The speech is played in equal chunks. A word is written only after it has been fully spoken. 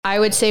I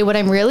would say what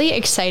I'm really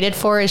excited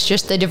for is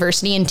just the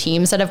diversity in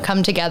teams that have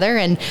come together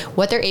and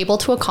what they're able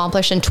to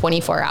accomplish in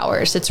 24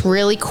 hours. It's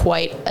really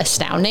quite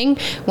astounding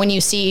when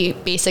you see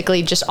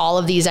basically just all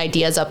of these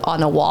ideas up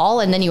on a wall,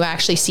 and then you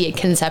actually see it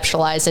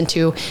conceptualized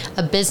into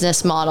a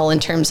business model in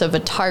terms of a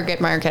target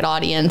market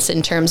audience,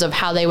 in terms of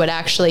how they would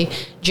actually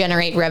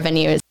generate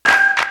revenues.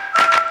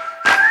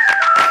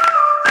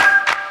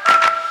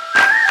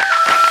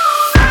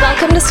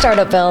 Welcome to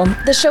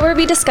Startupville, the show where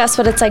we discuss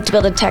what it's like to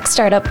build a tech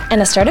startup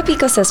and a startup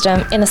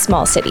ecosystem in a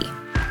small city.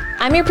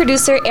 I'm your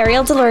producer,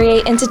 Ariel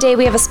Delorier, and today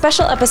we have a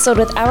special episode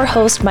with our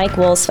host, Mike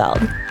Wolsfeld.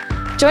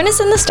 Join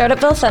us in the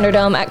Startupville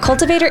Thunderdome at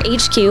Cultivator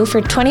HQ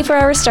for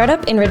 24-Hour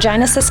Startup in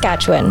Regina,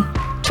 Saskatchewan.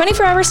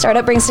 24-Hour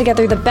Startup brings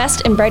together the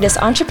best and brightest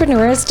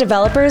entrepreneurs,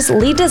 developers,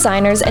 lead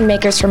designers, and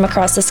makers from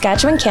across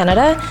Saskatchewan,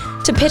 Canada,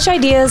 to pitch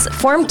ideas,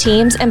 form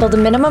teams, and build a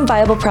minimum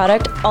viable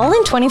product all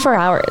in 24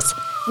 hours.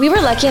 We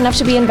were lucky enough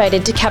to be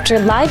invited to capture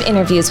live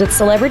interviews with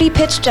celebrity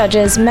pitch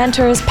judges,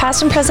 mentors,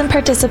 past and present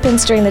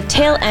participants during the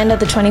tail end of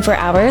the 24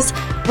 hours,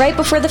 right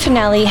before the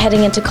finale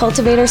heading into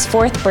Cultivator's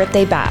 4th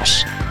birthday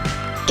bash.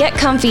 Get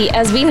comfy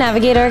as we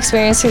navigate our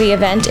experience through the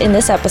event in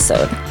this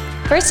episode.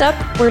 First up,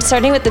 we're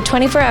starting with the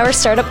 24-Hour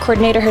Startup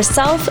Coordinator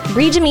herself,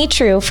 Bree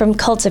Dimitru from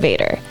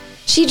Cultivator.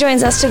 She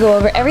joins us to go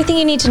over everything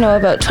you need to know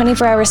about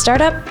 24-Hour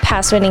Startup,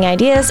 past winning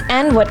ideas,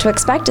 and what to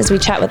expect as we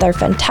chat with our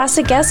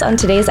fantastic guests on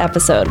today's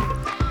episode.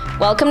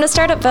 Welcome to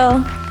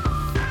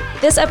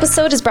Startupville. This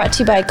episode is brought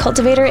to you by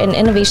Cultivator and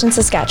Innovation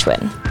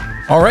Saskatchewan.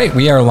 All right,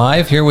 we are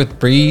live here with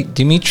Bree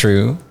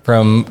Dimitru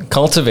from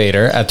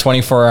Cultivator at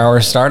 24-Hour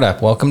Startup.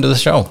 Welcome to the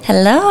show.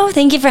 Hello,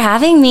 thank you for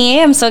having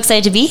me. I'm so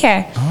excited to be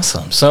here.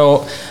 Awesome.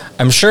 So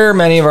I'm sure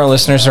many of our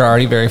listeners are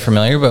already very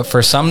familiar, but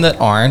for some that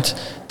aren't,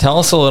 tell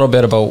us a little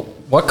bit about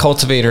what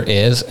Cultivator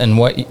is and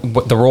what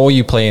the role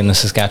you play in the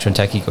Saskatchewan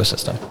tech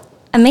ecosystem.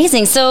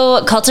 Amazing.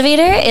 So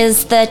Cultivator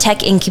is the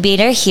tech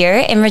incubator here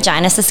in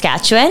Regina,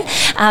 Saskatchewan.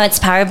 It's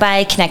powered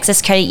by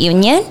Connexus Credit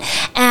Union,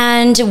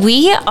 and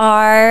we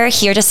are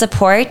here to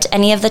support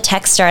any of the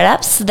tech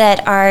startups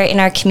that are in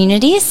our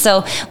community.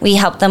 So we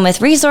help them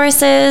with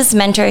resources,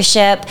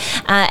 mentorship,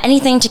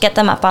 anything to get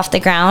them up off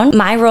the ground.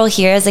 My role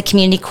here as a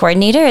community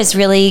coordinator is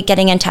really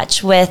getting in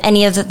touch with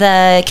any of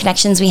the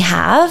connections we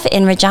have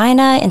in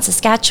Regina, in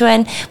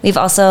Saskatchewan. We've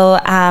also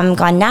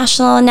gone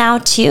national now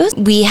too.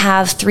 We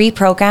have 3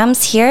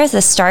 programs here,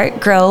 the Start,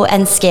 Grow,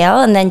 and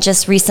Scale. And then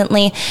just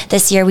recently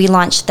this year, we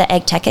launched the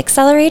Ag Tech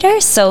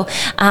Accelerator. So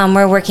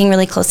we're working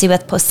really closely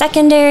with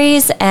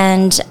post-secondaries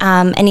and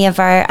any of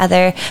our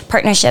other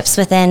partnerships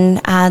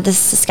within the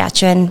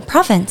Saskatchewan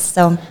province.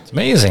 So it's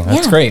amazing.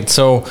 That's great.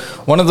 So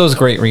one of those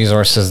great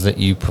resources that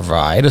you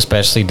provide,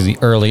 especially to the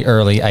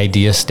early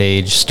idea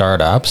stage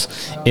startups,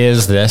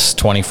 is this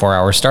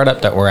 24-Hour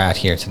Startup that we're at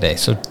here today.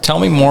 So tell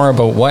me more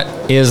about what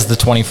is the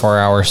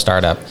 24-Hour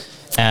Startup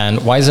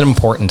and why is it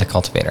important to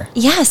Cultivator?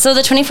 Yeah, so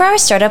the 24-Hour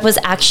Startup was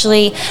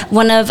actually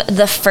one of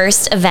the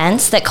first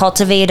events that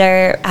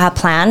Cultivator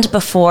planned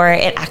before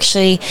it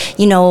actually,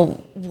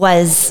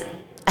 was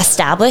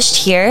established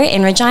here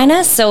in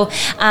Regina. So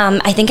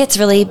I think it's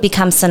really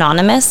become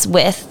synonymous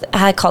with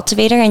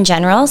Cultivator in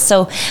general.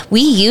 So we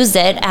use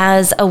it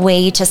as a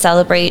way to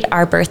celebrate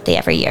our birthday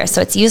every year.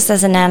 So it's used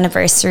as an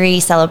anniversary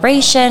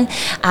celebration.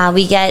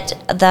 We get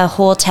the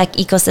whole tech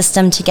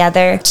ecosystem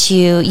together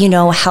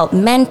to, help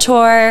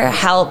mentor,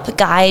 help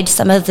guide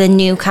some of the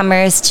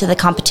newcomers to the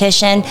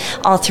competition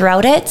all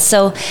throughout it.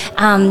 So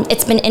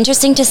it's been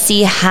interesting to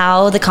see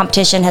how the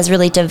competition has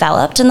really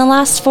developed in the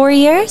last 4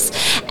 years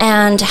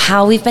and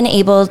how we've been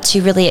able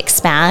to really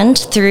expand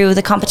through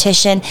the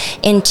competition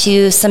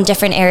into some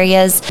different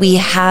areas. We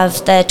have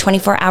the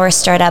 24-Hour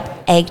Startup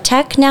Ag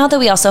Tech now that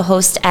we also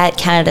host at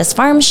Canada's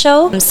Farm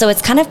Show. So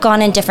it's kind of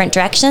gone in different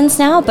directions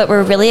now, but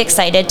we're really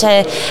excited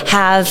to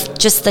have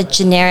just the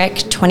generic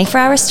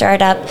 24-Hour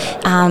Startup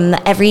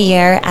every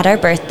year at our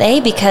birthday,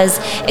 because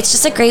it's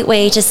just a great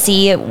way to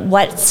see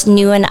what's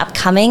new and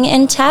upcoming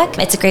in tech.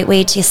 It's a great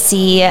way to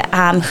see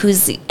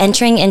who's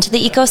entering into the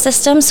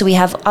ecosystem. So we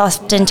have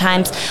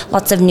oftentimes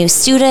lots of new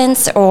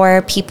students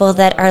or people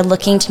that are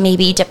looking to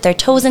maybe dip their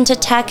toes into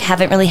tech,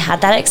 haven't really had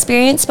that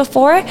experience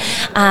before.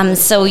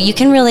 So you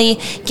can really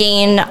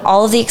gain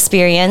all of the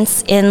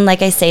experience in,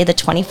 like I say, the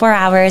 24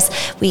 hours.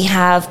 We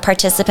have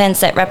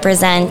participants that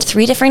represent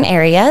 3 different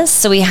areas.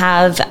 So we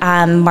have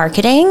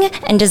marketing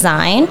and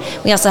design.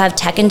 We also have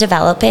tech and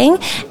developing.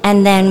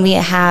 And then we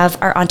have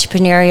our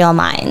entrepreneurial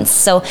minds.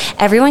 So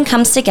everyone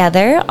comes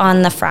together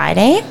on the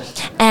Friday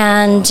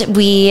and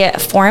we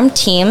form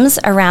teams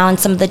around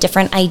some of the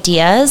different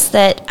ideas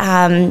that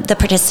the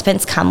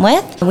participants come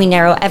with. We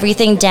narrow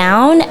everything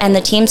down and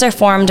the teams are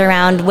formed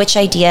around which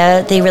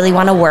idea they really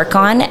want to work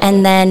on,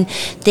 and then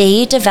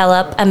they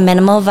develop a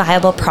minimal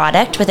viable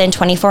product within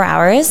 24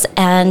 hours,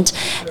 and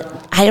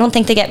I don't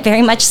think they get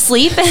very much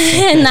sleep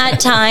in that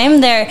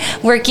time. They're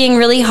working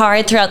really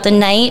hard throughout the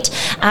night,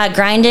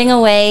 grinding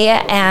away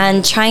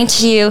and trying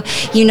to,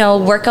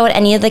 work out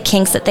any of the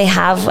kinks that they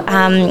have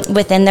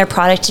within their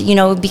product,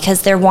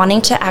 because they're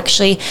wanting to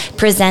actually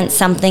present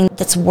something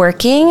that's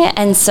working.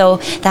 And so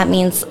that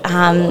means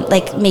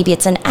like maybe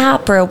it's an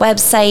app or a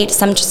website,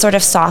 some sort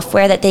of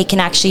software that they can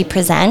actually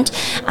present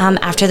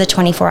after the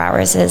 24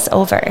 hours is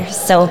over.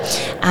 So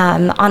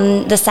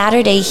on the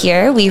Saturday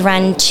here, we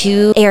run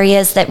 2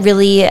 areas that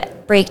really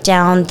break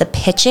down the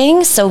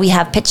pitching. So we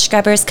have pitch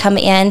scrubbers come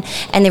in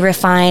and they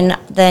refine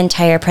the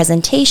entire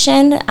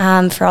presentation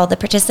for all the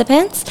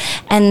participants.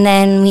 And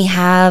then we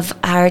have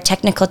our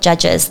technical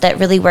judges that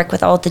really work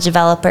with all the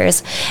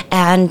developers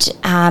and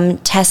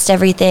test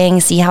everything,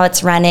 see how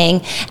it's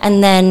running.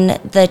 And then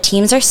the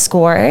teams are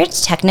scored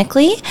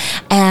technically.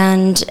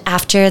 And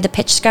after the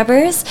pitch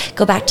scrubbers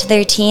go back to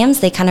their teams,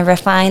 they kind of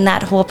refine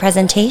that whole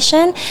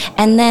presentation.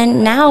 And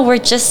then now we're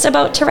just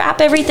about to wrap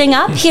everything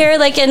up here,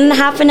 like in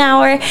half an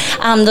hour.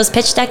 Those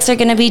pitch decks are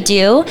going to be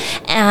due,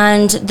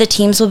 and the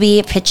teams will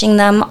be pitching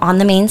them on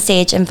the main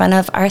stage in front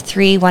of our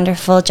 3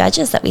 wonderful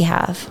judges that we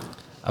have.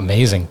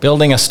 Amazing.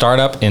 Building a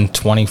startup in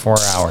 24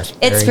 hours.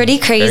 It's pretty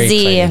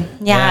crazy.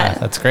 Yeah,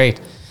 that's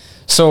great.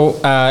 So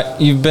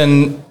you've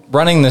been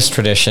running this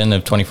tradition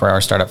of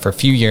 24-hour startup for a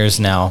few years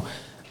now.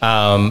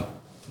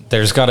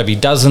 There's got to be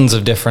dozens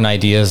of different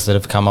ideas that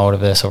have come out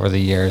of this over the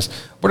years.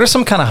 What are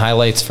some kind of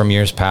highlights from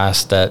years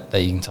past that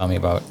you can tell me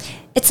about?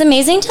 It's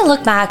amazing to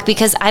look back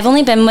because I've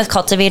only been with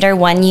Cultivator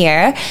 1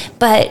 year,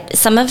 but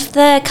some of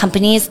the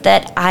companies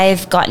that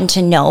I've gotten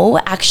to know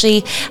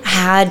actually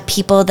had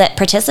people that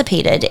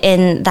participated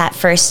in that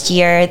first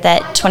year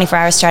that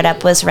 24-hour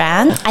startup was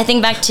ran. I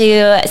think back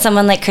to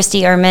someone like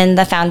Christy Ehrman,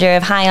 the founder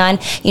of Hion.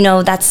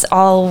 That's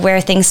all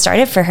where things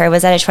started for her,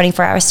 was at a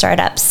 24-hour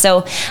startup.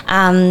 So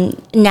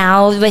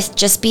now with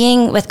just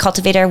being with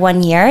Cultivator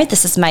 1 year,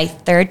 this is my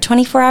 3rd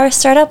 24-hour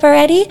startup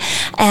already.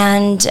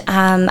 And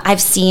I've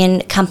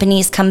seen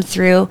companies come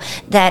through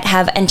that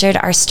have entered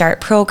our START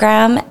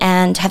program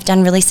and have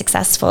done really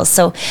successful.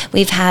 So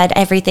we've had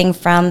everything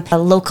from a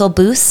local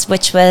boost,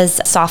 which was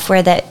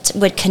software that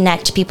would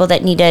connect people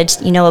that needed,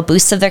 a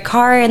boost of their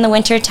car in the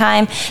winter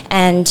time,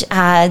 and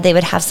they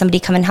would have somebody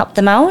come and help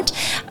them out.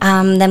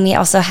 Then we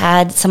also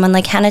had someone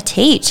like Hannah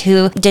Tate,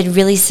 who did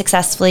really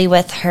successfully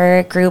with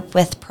her group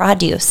with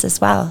Produce as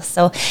well.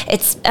 So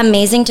it's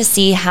amazing to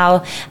see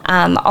how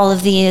all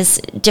of these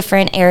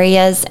different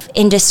areas,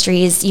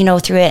 industries,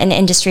 through an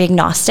industry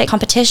agnostic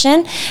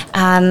competition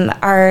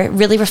are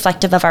really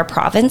reflective of our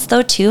province,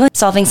 though, too,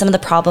 solving some of the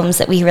problems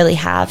that we really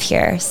have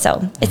here.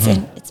 So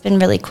it's been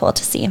really cool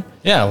to see.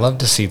 Yeah, I love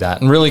to see that.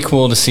 And really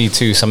cool to see,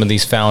 too, some of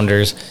these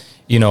founders,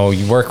 you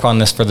work on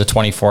this for the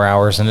 24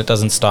 hours and it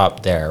doesn't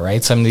stop there,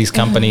 right? Some of these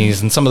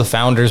companies and some of the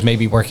founders may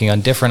be working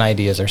on different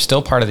ideas, are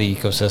still part of the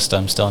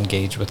ecosystem, still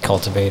engaged with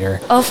Cultivator.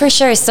 Oh, for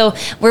sure. So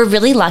we're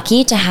really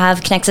lucky to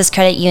have Connexus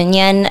Credit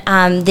Union.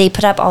 They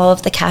put up all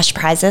of the cash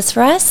prizes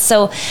for us.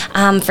 So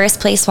first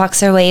place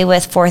walks away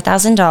with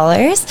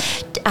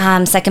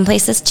 $4,000. Second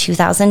place is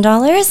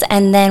 $2,000.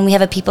 And then we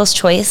have a People's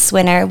Choice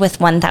winner with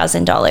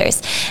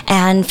 $1,000.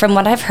 And from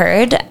what I've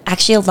heard,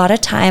 actually a lot of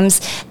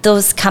times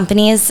those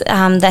companies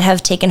that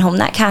have taken home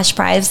that cash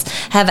prize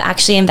have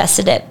actually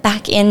invested it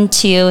back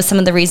into some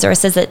of the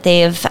resources that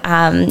they've,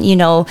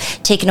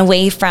 taken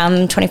away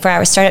from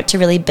 24-hour startup to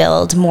really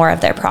build more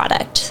of their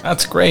product.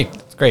 That's great.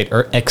 Great.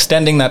 Or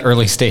extending that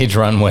early stage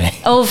runway.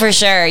 Oh, for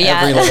sure. Yeah.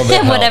 Every little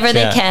bit Whatever helps,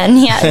 they can.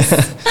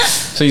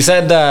 Yes. So you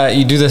said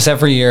you do this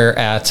every year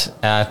at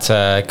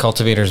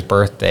Cultivator's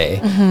birthday,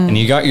 and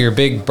you got your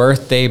big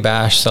birthday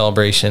bash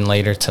celebration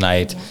later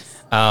tonight.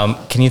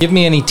 Can you give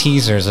me any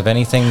teasers of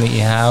anything that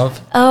you have?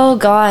 Oh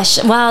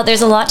gosh, wow,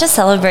 there's a lot to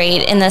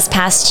celebrate in this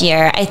past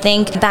year. I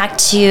think back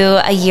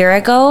to a year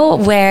ago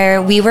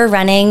where we were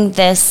running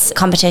this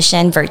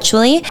competition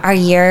virtually. Our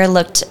year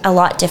looked a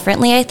lot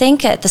differently, I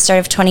think. At the start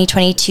of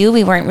 2022,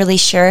 we weren't really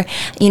sure,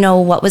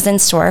 what was in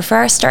store for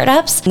our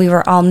startups. We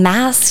were all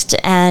masked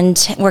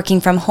and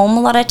working from home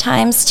a lot of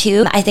times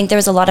too. I think there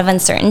was a lot of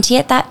uncertainty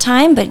at that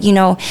time, but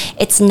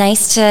it's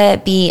nice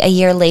to be a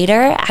year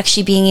later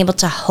actually being able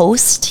to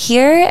host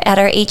here at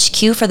our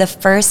HQ for the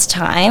first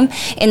time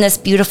in this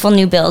beautiful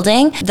new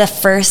building, the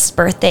first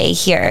birthday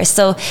here.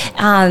 So,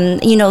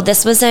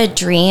 this was a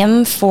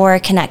dream for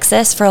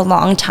Connexus for a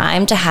long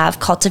time to have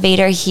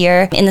Cultivator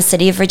here in the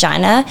city of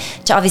Regina,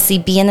 to obviously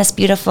be in this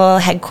beautiful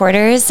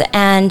headquarters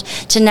and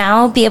to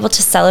now be able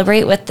to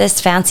celebrate with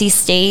this fancy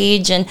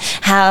stage and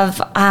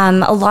have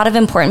a lot of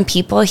important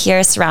people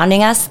here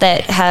surrounding us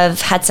that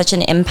have had such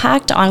an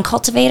impact on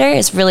Cultivator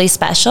is really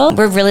special.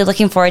 We're really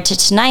looking forward to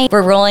tonight.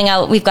 We're rolling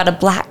out, we've got a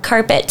black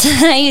carpet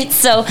tonight,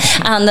 so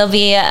there'll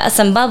be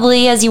some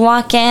bubbly as you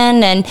walk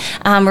in,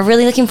 and we're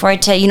really looking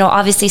forward to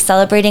obviously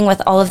celebrating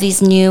with all of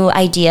these new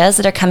ideas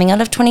that are coming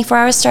out of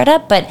 24-hour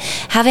startup, but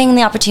having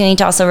the opportunity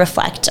to also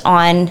reflect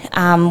on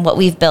what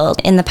we've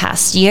built in the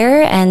past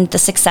year and the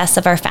success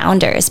of our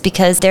founders,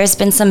 because there's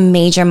been some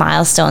major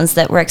milestones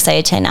that we're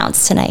excited to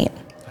announce tonight.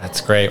 That's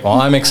great.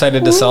 Well, I'm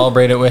excited to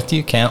celebrate it with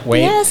you. Can't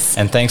wait. Yes.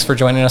 And thanks for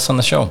joining us on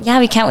the show. Yeah,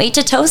 we can't wait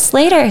to toast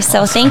later.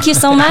 So thank you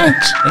so much.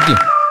 Thank you.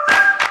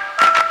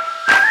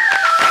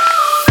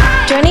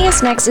 Joining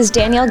us next is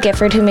Danielle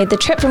Gifford, who made the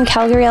trip from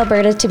Calgary,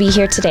 Alberta to be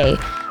here today.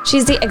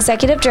 She's the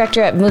executive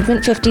director at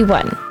Movement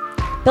 51.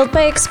 Built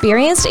by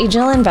experienced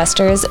angel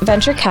investors,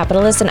 venture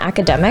capitalists, and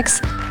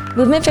academics,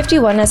 Movement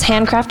 51 has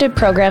handcrafted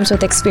programs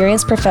with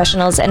experienced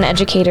professionals and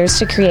educators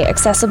to create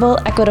accessible,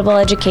 equitable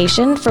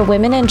education for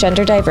women and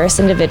gender diverse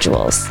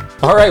individuals.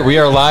 All right, we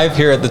are live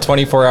here at the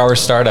 24-hour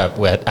startup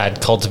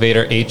at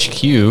Cultivator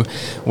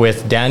HQ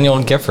with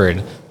Danielle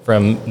Gifford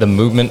from the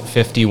Movement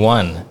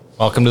 51.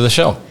 Welcome to the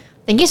show.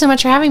 Thank you so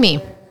much for having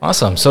me.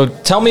 Awesome. So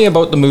tell me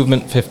about the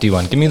Movement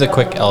 51. Give me the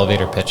quick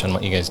elevator pitch on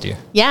what you guys do.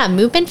 Yeah,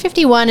 Movement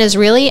 51 is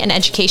really an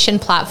education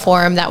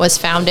platform that was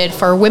founded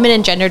for women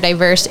and gender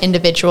diverse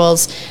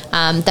individuals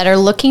that are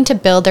looking to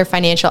build their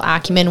financial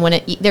acumen when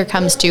it either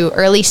comes to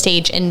early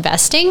stage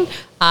investing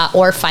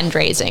or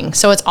fundraising.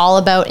 So it's all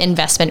about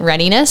investment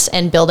readiness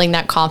and building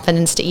that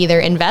confidence to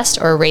either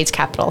invest or raise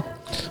capital.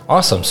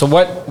 Awesome. So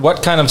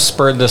what kind of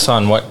spurred this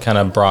on? What kind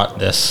of brought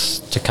this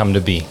to come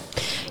to be?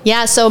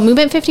 Yeah, so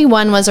Movement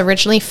 51 was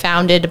originally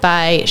founded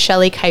by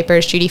Shelley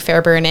Kuipers, Judy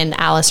Fairburn, and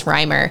Alice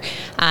Reimer.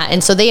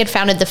 And so they had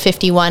founded the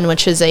 51,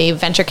 which is a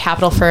venture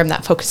capital firm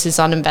that focuses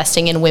on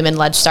investing in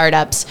women-led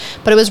startups.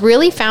 But it was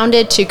really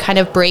founded to kind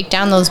of break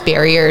down those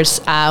barriers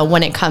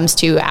when it comes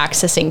to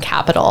accessing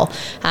capital,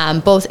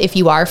 both if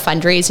you are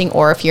fundraising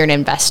or if you're an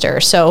investor.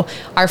 So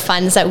our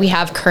funds that we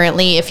have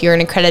currently, if you're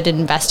an accredited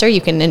investor, you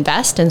can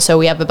invest. And so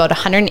we have about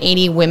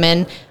 180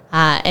 women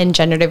and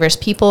gender diverse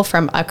people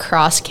from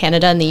across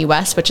Canada and the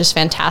US, which is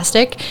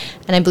fantastic.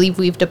 And I believe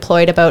we've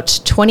deployed about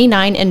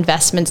 29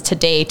 investments to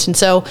date. And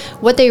so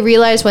what they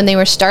realized when they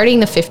were starting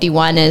the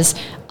 51 is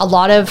a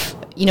lot of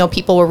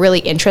people were really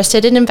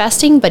interested in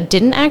investing, but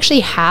didn't actually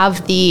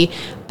have the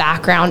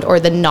background or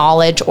the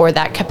knowledge or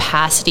that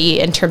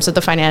capacity in terms of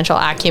the financial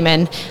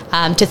acumen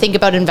to think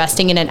about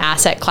investing in an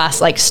asset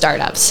class like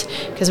startups.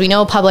 Because we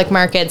know public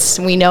markets,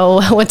 we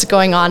know what's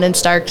going on in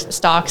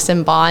stocks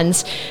and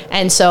bonds.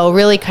 And so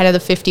really kind of the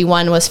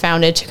 51 was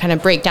founded to kind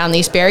of break down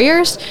these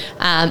barriers.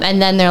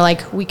 And then they're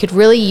like, we could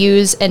really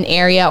use an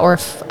area or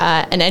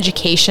an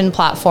education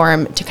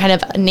platform to kind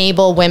of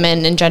enable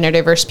women and gender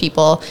diverse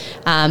people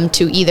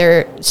to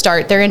either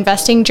start their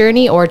investing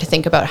journey or to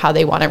think about how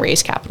they want to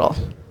raise capital.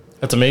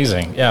 That's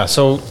amazing. Yeah.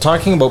 So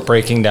talking about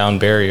breaking down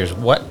barriers,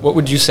 what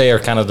would you say are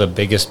kind of the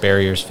biggest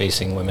barriers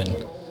facing women,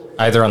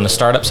 either on the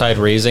startup side,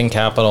 raising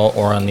capital,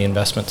 or on the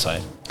investment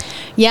side?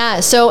 Yeah,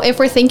 so if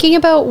we're thinking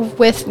about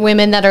with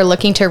women that are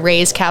looking to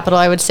raise capital,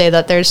 I would say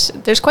that there's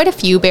quite a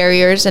few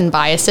barriers and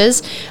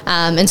biases.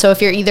 And so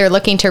if you're either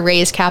looking to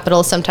raise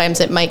capital,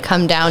 sometimes it might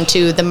come down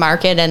to the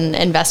market and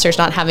investors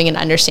not having an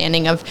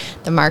understanding of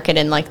the market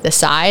and like the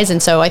size.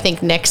 And so I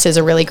think Nix is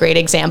a really great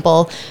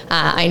example.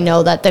 I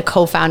know that the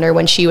co-founder,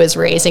 when she was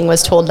raising,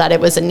 was told that it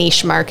was a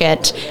niche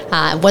market,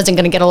 wasn't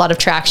going to get a lot of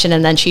traction.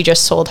 And then she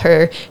just sold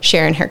her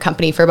share in her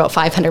company for about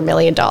 $500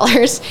 million.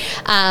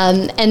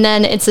 And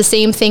then it's the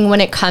same thing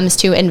when it comes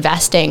to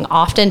investing.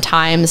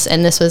 Oftentimes,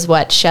 and this was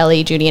what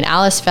Shelley, Judy, and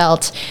Alice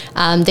felt,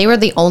 they were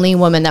the only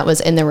woman that was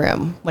in the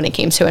room when it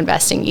came to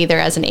investing, either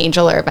as an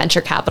angel or a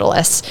venture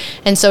capitalist.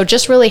 And so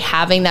just really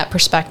having that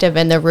perspective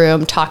in the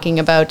room, talking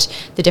about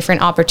the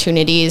different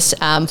opportunities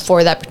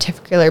for that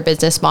particular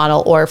business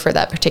model or for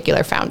that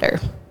particular founder.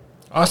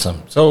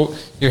 Awesome. So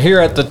you're here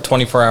at the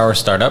 24-hour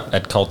startup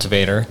at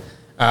Cultivator.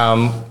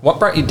 What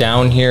brought you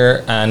down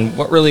here, and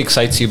what really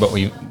excites you about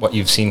what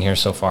you've seen here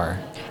so far?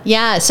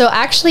 Yeah, so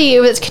actually it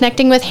was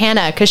connecting with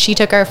Hannah because she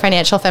took our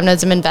financial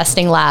feminism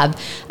investing lab,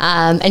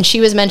 and she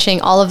was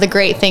mentioning all of the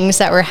great things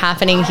that were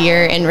happening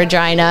here in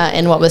Regina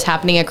and what was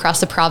happening across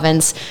the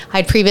province.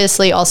 I'd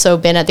previously also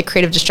been at the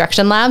Creative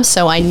Destruction Lab,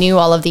 so I knew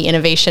all of the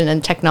innovation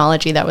and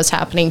technology that was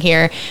happening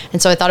here.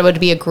 And so I thought it would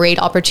be a great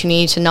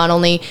opportunity to not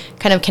only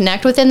kind of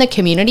connect within the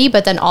community,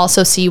 but then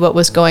also see what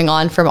was going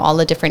on from all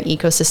the different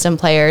ecosystem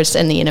players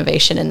and the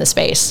innovation in the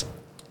space.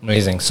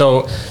 Amazing.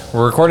 So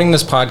we're recording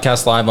this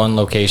podcast live on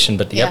location,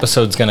 but the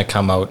episode's going to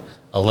come out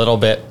a little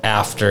bit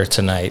after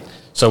tonight.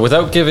 So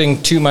without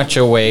giving too much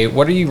away,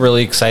 what are you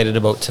really excited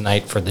about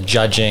tonight for the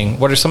judging?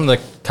 What are some of the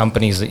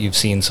companies that you've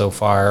seen so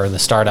far, or the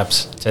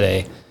startups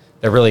today,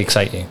 that really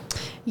excite you?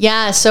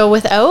 Yeah, so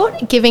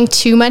without giving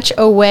too much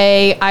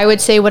away, I would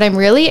say what I'm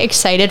really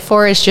excited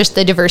for is just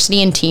the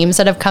diversity in teams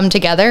that have come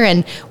together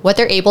and what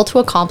they're able to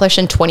accomplish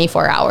in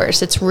 24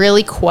 hours. It's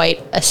really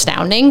quite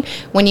astounding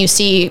when you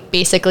see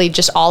basically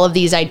just all of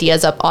these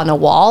ideas up on a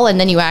wall, and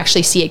then you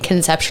actually see it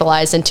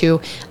conceptualized into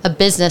a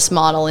business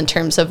model in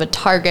terms of a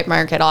target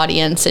market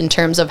audience, in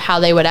terms of how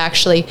they would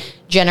actually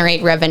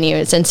generate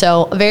revenues. And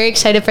so very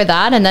excited for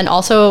that. And then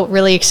also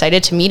really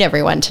excited to meet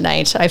everyone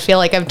tonight. I feel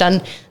like I've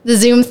done the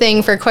Zoom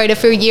thing for quite a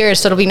few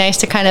years. So it'll be nice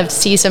to kind of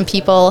see some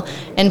people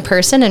in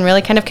person and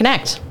really kind of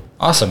connect.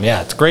 Awesome.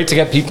 Yeah, it's great to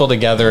get people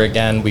together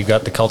again. We've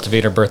got the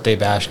Cultivator Birthday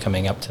Bash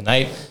coming up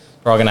tonight.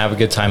 We're all going to have a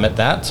good time at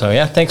that. So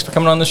yeah, thanks for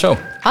coming on the show.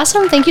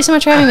 Awesome. Thank you so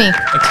much for having me.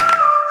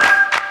 Thanks.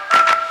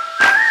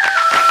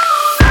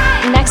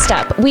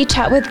 Next up, we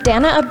chat with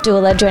Dana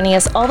Abdullah, joining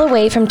us all the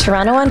way from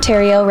Toronto,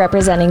 Ontario,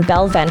 representing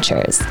Bell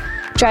Ventures.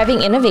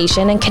 Driving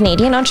innovation and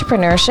Canadian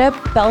entrepreneurship,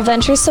 Bell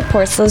Ventures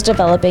supports those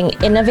developing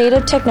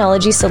innovative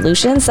technology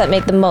solutions that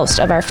make the most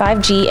of our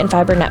 5G and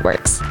fiber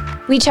networks.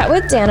 We chat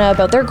with Dana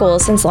about their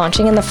goals since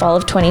launching in the fall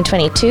of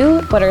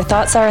 2022, what her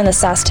thoughts are on the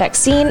SaaS tech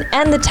scene,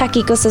 and the tech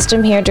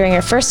ecosystem here during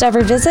her first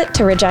ever visit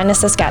to Regina,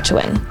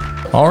 Saskatchewan.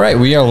 All right,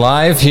 we are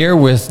live here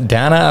with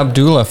Dana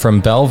Abdullah from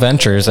Bell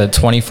Ventures, a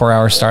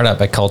 24-hour startup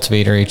at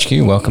Cultivator HQ.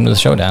 Welcome to the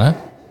show,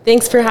 Dana.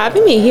 Thanks for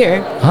having me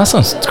here. Awesome.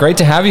 It's great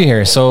to have you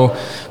here. So,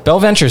 Bell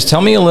Ventures,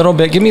 tell me a little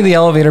bit, give me the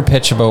elevator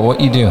pitch about what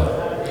you do.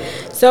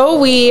 So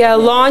we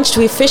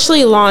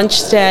officially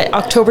launched at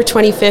October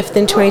 25th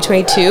in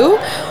 2022.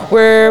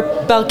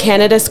 We're Bell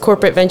Canada's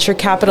corporate venture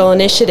capital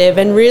initiative,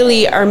 and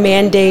really our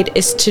mandate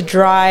is to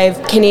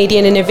drive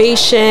Canadian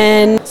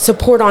innovation,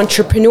 support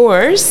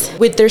entrepreneurs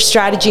with their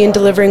strategy and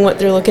delivering what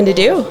they're looking to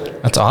do.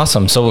 That's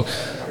awesome. So,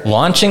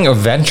 launching a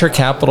venture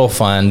capital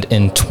fund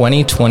in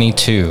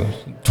 2022.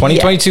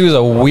 2022 is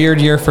a weird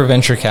year for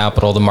venture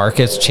capital. The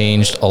market's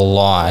changed a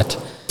lot.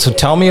 So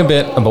tell me a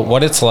bit about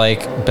what it's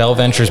like, Bell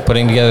Ventures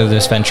putting together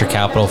this venture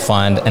capital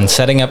fund and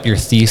setting up your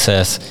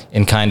thesis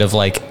in kind of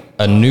like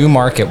a new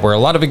market where a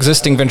lot of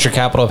existing venture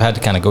capital have had to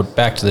kind of go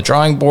back to the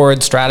drawing board,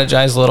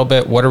 strategize a little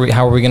bit.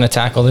 How are we going to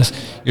tackle this?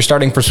 You're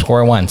starting from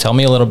square one. Tell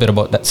me a little bit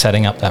about that,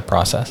 setting up that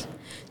process.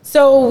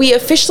 So we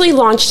officially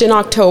launched in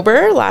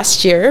October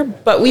last year,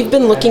 but we've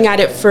been looking at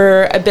it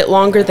for a bit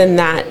longer than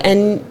that.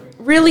 And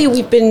really,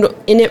 we've been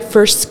in it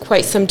for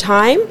quite some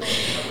time.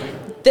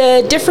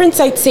 The difference,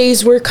 I'd say,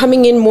 is we're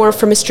coming in more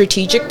from a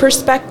strategic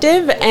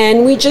perspective,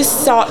 and we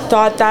just thought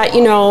that,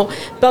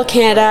 Bell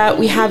Canada,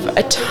 we have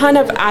a ton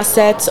of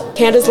assets,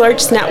 Canada's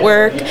largest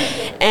network,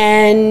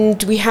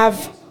 and we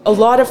have a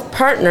lot of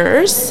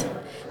partners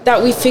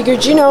that we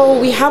figured,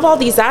 we have all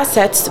these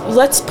assets,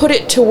 let's put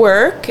it to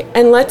work,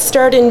 and let's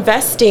start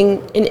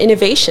investing in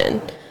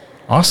innovation.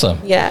 Awesome.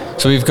 Yeah.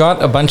 So we've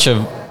got a bunch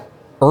of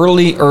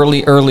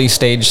early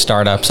stage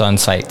startups on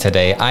site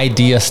today,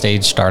 idea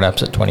stage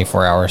startups at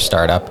 24-hour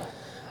startup.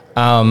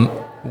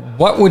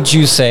 What would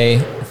you say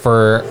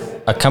for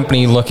a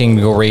company looking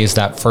to go raise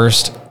that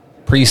first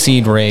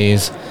pre-seed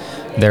raise?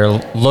 They're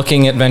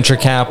looking at venture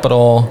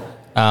capital.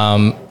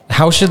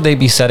 How should they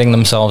be setting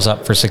themselves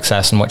up for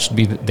success, and what should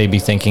they be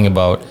thinking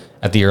about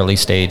at the early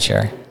stage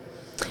here?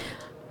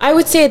 I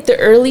would say at the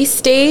early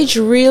stage,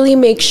 really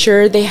make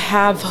sure they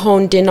have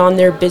honed in on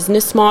their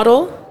business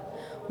model.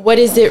 What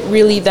is it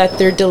really that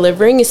they're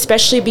delivering,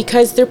 especially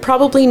because they're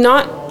probably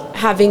not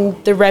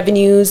having the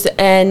revenues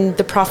and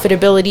the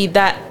profitability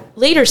that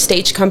later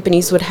stage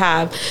companies would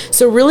have.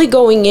 So really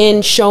going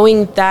in,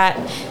 showing that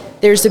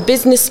there's a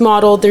business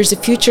model, there's a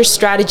future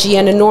strategy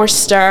and a North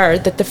Star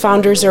that the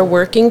founders are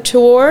working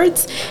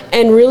towards,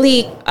 and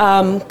really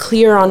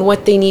clear on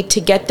what they need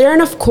to get there.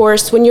 And of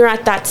course, when you're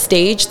at that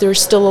stage,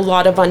 there's still a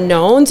lot of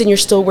unknowns and you're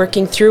still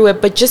working through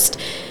it, but just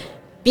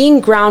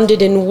being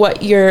grounded in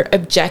what your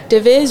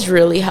objective is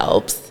really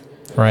helps.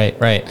 Right.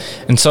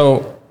 And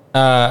so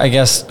I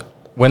guess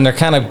when they're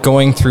kind of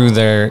going through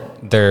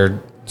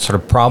their sort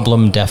of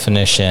problem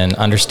definition,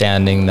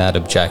 understanding that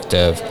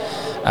objective,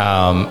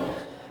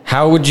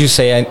 how would you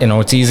say,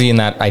 it's easy in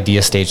that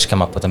idea stage to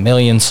come up with a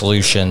million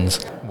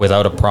solutions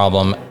without a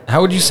problem.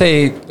 How would you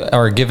say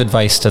or give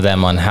advice to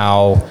them on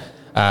how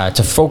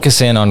to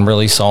focus in on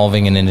really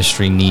solving an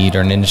industry need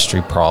or an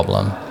industry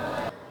problem?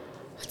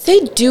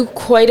 They do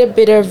quite a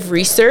bit of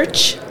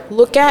research,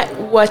 look at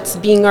what's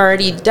being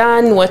already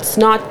done, what's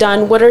not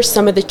done, what are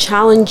some of the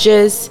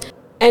challenges,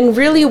 and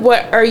really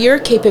what are your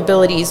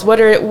capabilities, what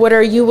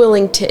are you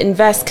willing to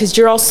invest, because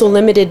you're also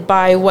limited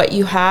by what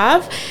you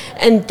have.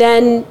 And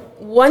then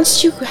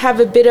once you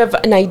have a bit of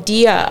an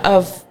idea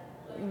of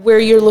where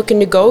you're looking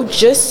to go,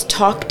 just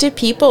talk to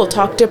people,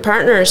 talk to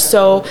partners.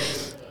 So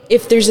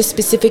if there's a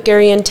specific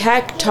area in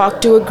tech, talk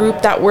to a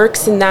group that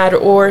works in that,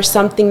 or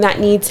something that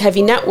needs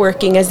heavy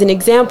networking. As an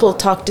example,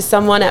 talk to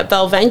someone at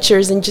Bell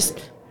Ventures and just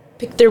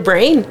pick their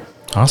brain.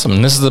 Awesome.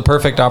 And this is the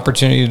perfect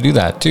opportunity to do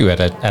that too. At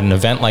an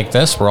event like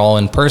this, we're all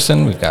in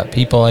person. We've got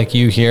people like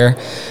you here.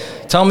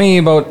 Tell me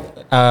about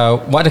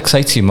what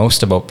excites you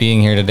most about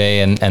being here today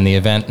and the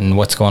event and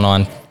what's going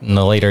on in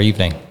the later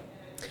evening.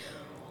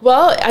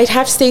 Well, I'd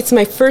have to say it's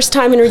my first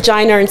time in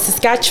Regina or in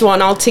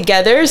Saskatchewan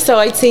altogether, so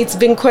I'd say it's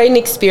been quite an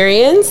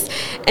experience,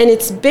 and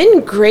it's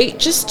been great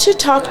just to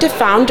talk to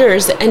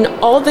founders and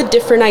all the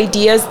different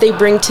ideas they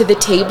bring to the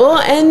table,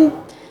 and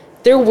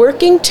they're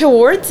working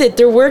towards it.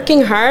 They're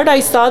working hard. I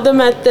saw them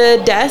at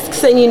the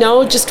desks and,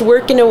 just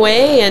working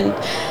away, and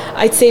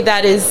I'd say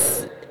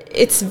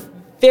it's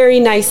very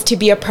nice to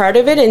be a part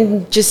of it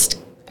and just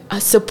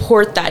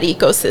support that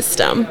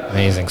ecosystem.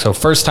 Amazing. So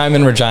first time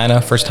in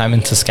Regina, first time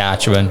in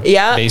Saskatchewan,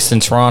 based in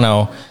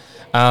Toronto.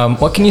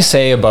 What can you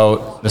say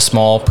about the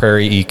small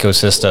prairie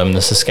ecosystem,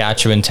 the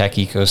Saskatchewan tech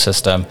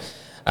ecosystem?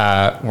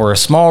 We're a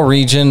small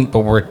region, but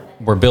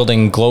we're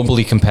building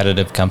globally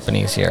competitive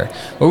companies here.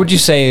 What would you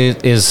say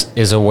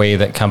is a way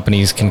that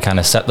companies can kind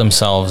of set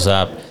themselves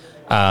up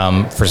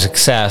for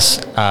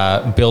success,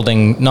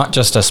 building not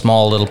just a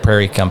small little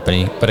prairie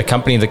company, but a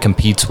company that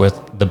competes with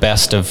the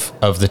best of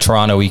the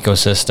Toronto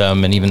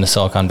ecosystem and even the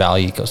Silicon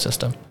Valley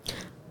ecosystem?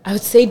 I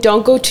would say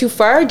don't go too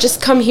far.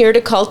 Just come here to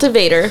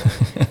Cultivator.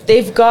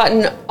 They've got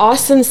an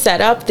awesome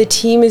setup. The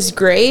team is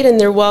great and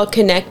they're well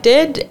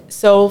connected.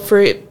 So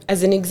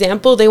as an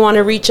example, they want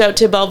to reach out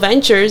to Bell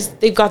Ventures.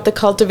 They've got the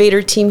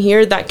Cultivator team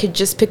here that could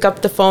just pick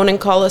up the phone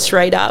and call us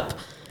right up.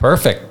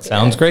 Perfect.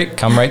 Sounds great.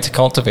 Come right to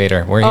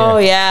Cultivator. We're here. Oh,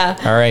 yeah.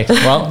 All right.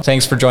 Well,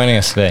 thanks for joining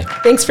us today.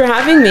 Thanks for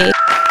having me.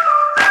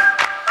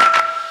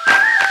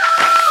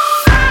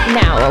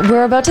 Now,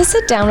 we're about to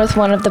sit down with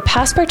one of the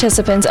past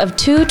participants of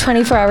 2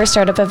 24-hour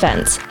startup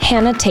events,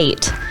 Hannah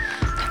Tate.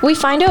 We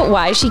find out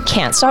why she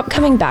can't stop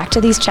coming back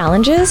to these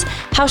challenges,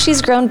 how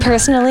she's grown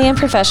personally and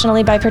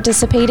professionally by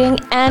participating,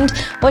 and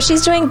what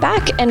she's doing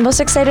back and most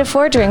excited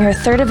for during her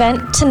 3rd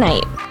event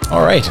tonight.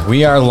 All right.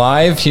 We are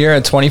live here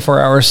at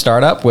 24-Hour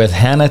Startup with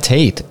Hannah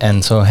Tate.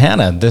 And so,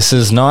 Hannah, this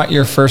is not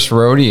your first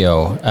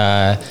rodeo.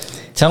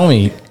 Tell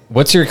me,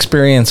 what's your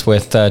experience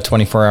with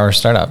 24-Hour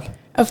Startup?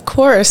 Of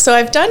course. So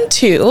I've done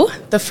 2.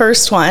 The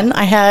first one,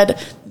 I had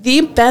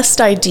the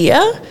best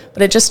idea,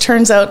 but it just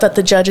turns out that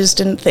the judges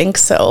didn't think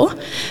so.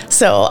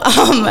 So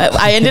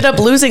I ended up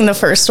losing the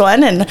first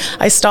one, and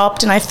I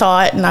stopped and I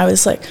thought, and I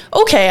was like,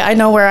 okay, I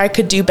know where I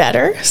could do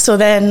better. So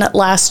then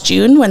last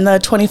June, when the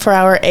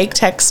 24-hour egg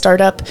tech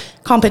startup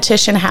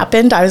competition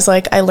happened, I was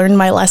like, I learned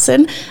my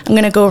lesson. I'm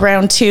going to go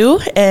round 2.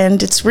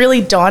 And it's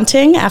really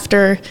daunting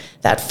after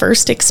that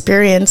first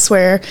experience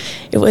where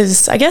it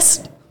was, I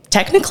guess,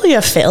 technically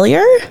a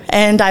failure.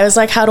 And I was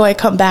like, how do I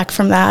come back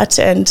from that?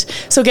 And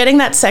so getting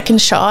that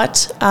second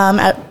shot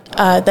at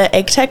the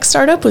egg tech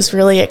startup was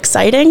really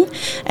exciting.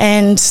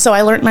 And so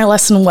I learned my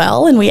lesson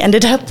well, and we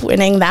ended up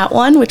winning that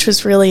one, which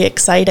was really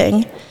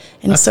exciting.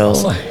 And That's so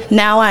awesome.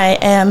 Now I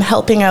am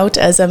helping out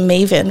as a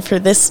maven for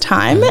this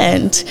time.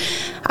 And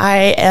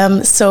I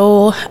am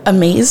so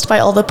amazed by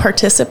all the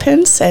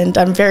participants, and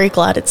I'm very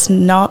glad it's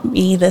not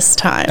me this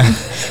time.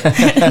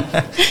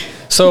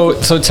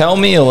 So tell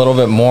me a little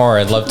bit more.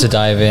 I'd love to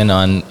dive in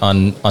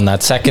on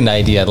that second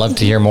idea. I'd love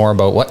to hear more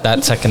about what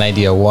that second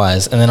idea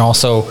was. And then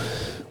also,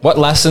 what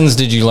lessons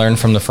did you learn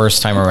from the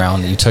first time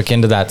around that you took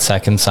into that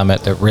second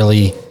summit that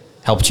really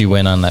helped you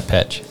win on that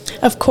pitch?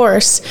 Of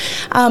course.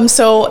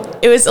 So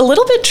it was a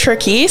little bit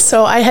tricky.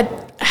 So I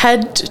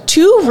had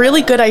 2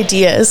 really good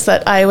ideas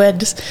that I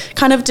was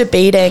kind of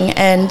debating.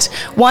 And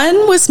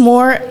one was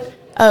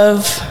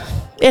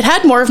it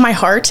had more of my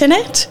heart in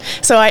it.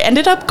 So I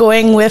ended up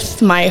going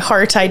with my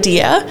heart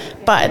idea.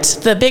 But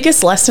the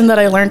biggest lesson that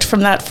I learned from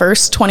that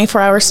first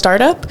 24-hour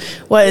startup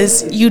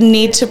was you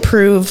need to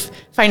prove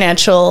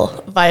financial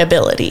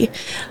viability.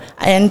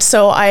 And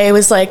so I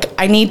was like,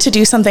 I need to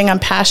do something I'm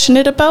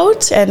passionate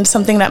about and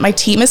something that my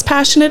team is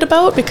passionate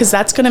about, because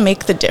that's going to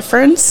make the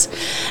difference.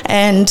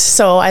 And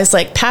so I was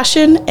like,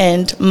 passion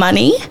and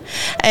money.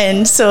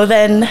 And so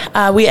then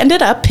we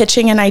ended up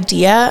pitching an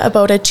idea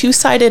about a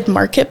 2-sided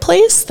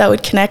marketplace that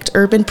would connect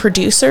urban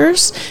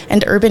producers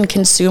and urban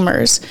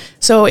consumers.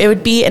 So it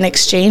would be an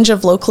exchange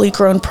of locally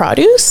grown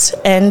produce,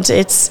 and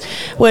it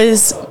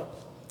was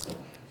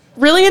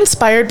really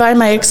inspired by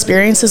my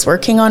experiences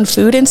working on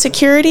food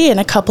insecurity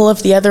and a couple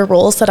of the other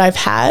roles that I've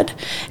had,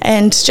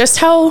 and just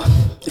how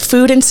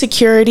food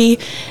insecurity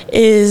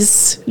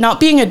is not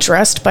being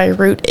addressed by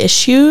root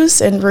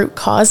issues and root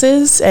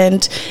causes.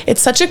 And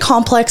it's such a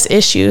complex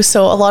issue.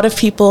 So a lot of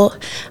people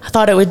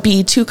thought it would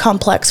be too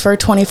complex for a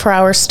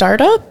 24-hour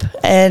startup.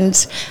 And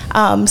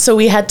so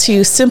we had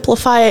to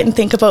simplify it and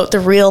think about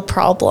the real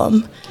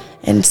problem.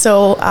 And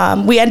so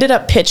we ended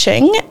up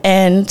pitching,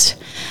 and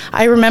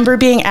I remember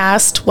being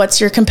asked, what's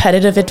your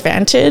competitive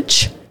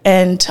advantage?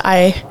 And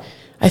I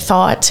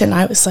thought, and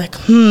I was like,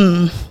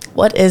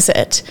 what is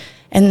it?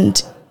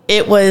 And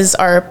it was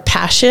our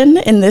passion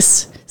in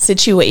this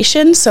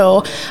situation.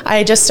 So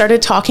I just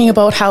started talking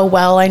about how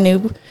well I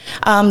knew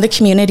the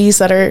communities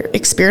that are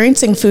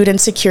experiencing food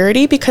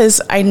insecurity, because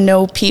I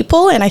know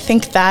people, and I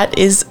think that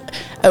is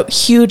a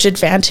huge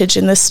advantage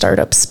in this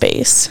startup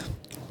space.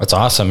 That's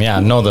awesome.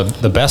 Yeah, no,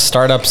 the best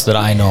startups that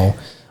I know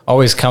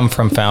always come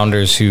from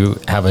founders who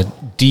have a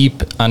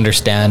deep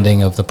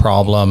understanding of the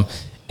problem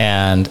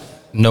and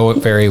know it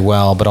very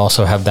well, but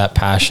also have that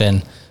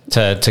passion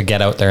to get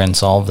out there and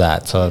solve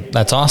that. So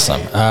that's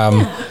awesome.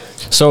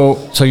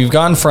 So you've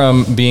gone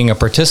from being a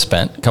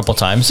participant a couple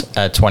times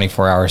at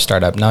 24-hour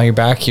startup. Now you're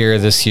back here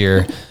this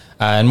year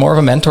in more of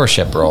a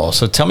mentorship role.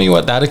 So tell me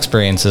what that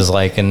experience is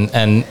like,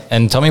 and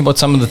tell me about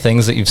some of the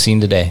things that you've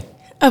seen today.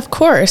 Of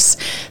course.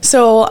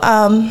 So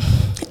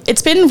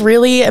it's been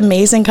really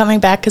amazing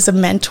coming back as a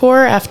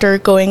mentor after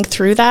going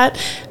through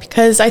that,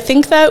 because I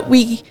think that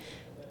we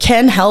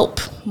can help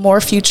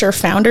more future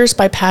founders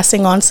by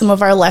passing on some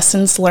of our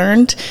lessons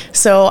learned.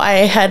 So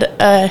I had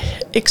an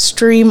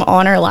extreme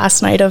honor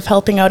last night of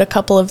helping out a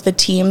couple of the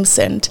teams.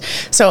 And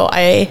so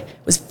I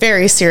was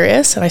very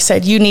serious, and I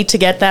said, you need to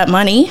get that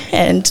money,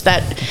 and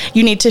that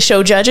you need to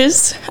show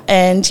judges,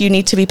 and you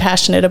need to be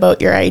passionate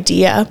about your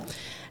idea.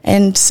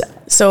 And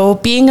So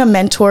being a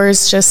mentor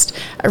is just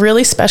a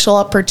really special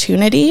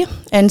opportunity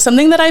and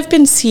something that I've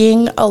been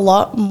seeing a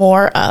lot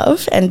more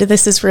of, and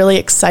this is really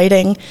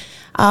exciting,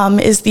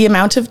 is the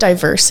amount of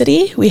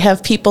diversity. We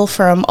have people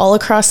from all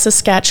across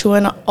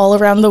Saskatchewan, all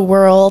around the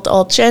world,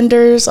 all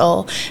genders,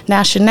 all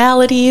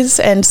nationalities.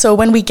 And so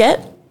when we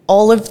get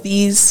all of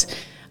these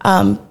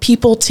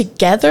people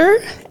together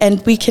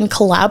and we can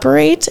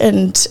collaborate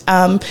and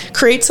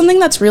create something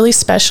that's really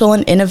special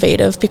and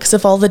innovative because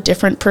of all the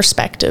different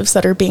perspectives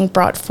that are being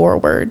brought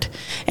forward.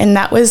 And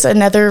that was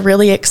another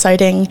really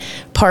exciting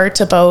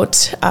part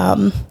about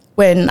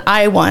when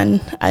I won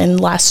in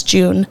last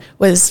June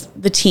was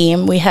the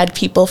team. We had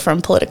people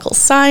from political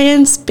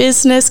science,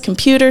 business,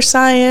 computer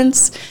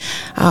science.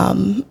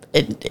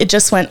 It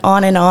just went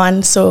on and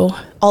on. So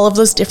all of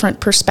those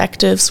different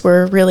perspectives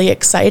were really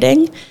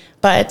exciting.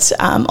 But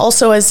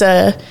also as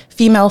a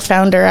female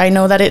founder, I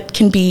know that it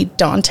can be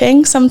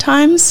daunting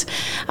sometimes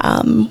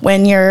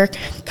when you're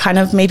kind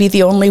of maybe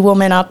the only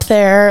woman up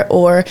there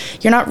or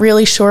you're not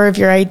really sure of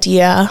your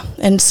idea.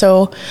 And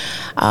so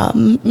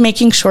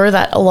making sure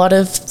that a lot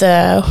of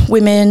the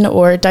women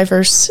or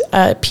diverse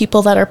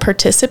people that are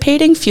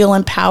participating feel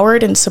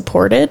empowered and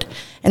supported.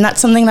 And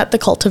that's something that the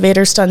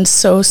Cultivator's done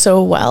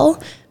so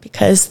well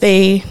because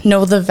they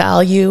know the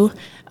value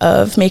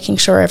of making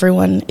sure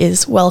everyone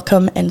is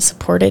welcome and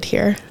supported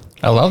here.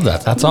 I love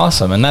that. That's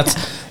awesome. And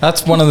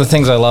that's one of the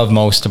things I love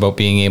most about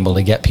being able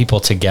to get people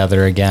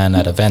together again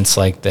at events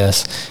like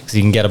this, because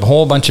you can get a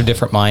whole bunch of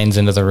different minds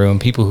into the room,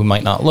 people who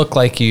might not look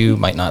like you,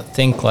 might not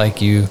think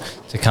like you,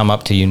 to come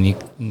up to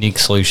unique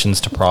solutions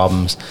to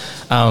problems.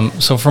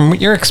 So from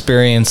your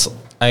experience,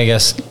 I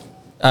guess,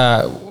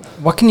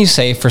 what can you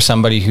say for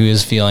somebody who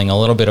is feeling a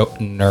little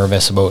bit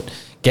nervous about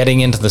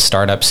getting into the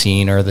startup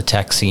scene or the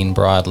tech scene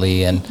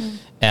broadly,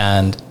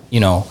 and you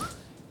know,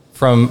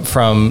 from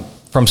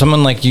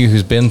someone like you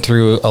who's been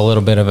through a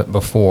little bit of it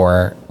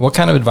before, what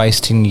kind of advice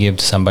can you give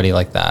to somebody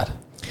like that?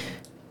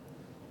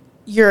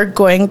 You're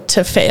going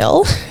to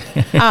fail.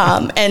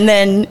 And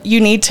then you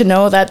need to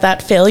know that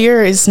that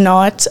failure is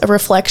not a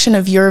reflection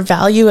of your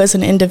value as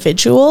an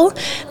individual.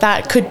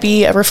 That could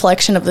be a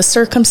reflection of the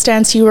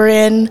circumstance you were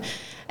in.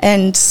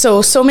 And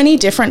so many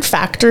different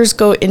factors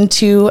go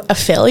into a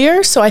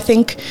failure. So I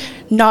think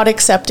not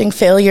accepting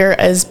failure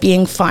as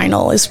being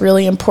final is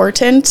really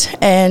important.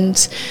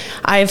 And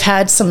I've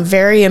had some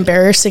very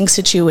embarrassing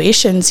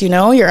situations. You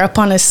know, you're up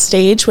on a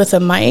stage with a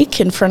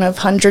mic in front of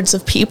hundreds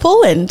of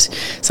people, and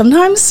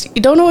sometimes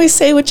you don't always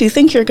say what you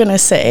think you're going to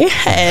say.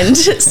 And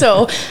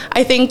so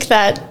I think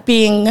that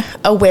being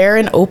aware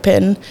and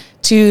open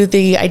to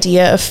the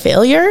idea of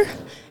failure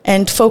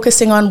and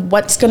focusing on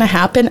what's going to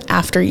happen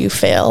after you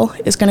fail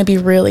is going to be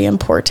really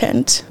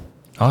important.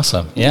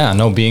 Awesome. Yeah,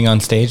 no, being on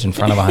stage in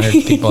front of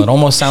 100 people, it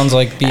almost sounds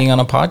like being on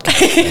a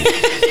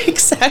podcast.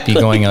 Exactly. Be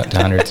going out to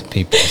hundreds of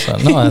people. So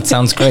no, that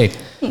sounds great.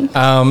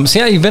 So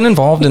yeah, you've been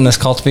involved in this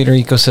Cultivator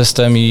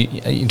ecosystem.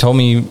 You told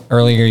me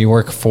earlier you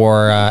work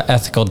for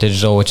Ethical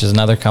Digital, which is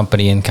another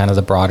company in kind of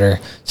the broader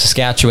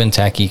Saskatchewan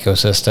tech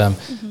ecosystem.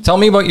 Mm-hmm. Tell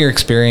me about your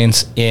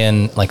experience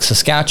in like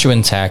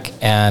Saskatchewan tech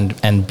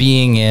and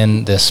being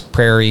in this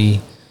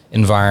prairie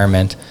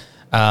environment.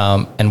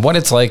 And what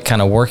it's like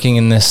kind of working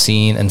in this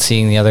scene and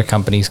seeing the other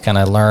companies kind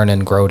of learn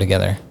and grow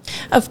together.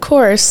 Of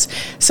course.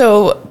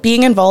 So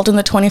being involved in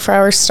the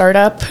 24-hour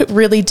startup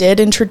really did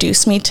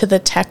introduce me to the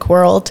tech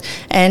world,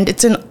 and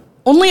it's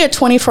only a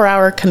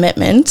 24-hour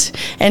commitment.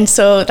 And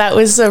so that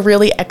was a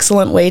really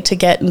excellent way to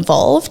get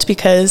involved,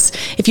 because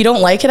if you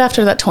don't like it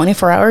after that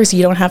 24 hours,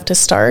 you don't have to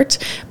start.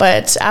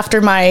 But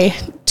after my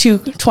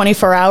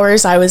 24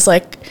 hours, I was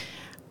like,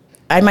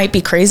 I might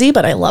be crazy,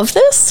 but I love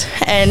this.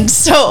 And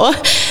so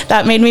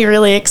that made me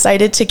really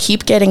excited to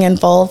keep getting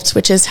involved,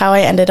 which is how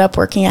I ended up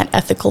working at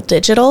Ethical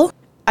Digital.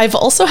 I've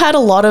also had a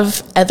lot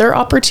of other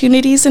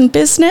opportunities in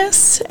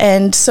business,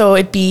 and so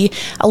it'd be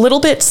a little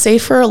bit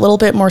safer, a little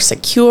bit more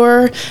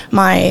secure.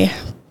 My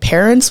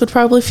parents would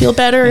probably feel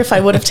better if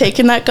I would have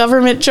taken that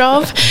government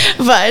job,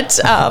 but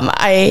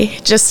I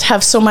just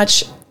have so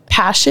much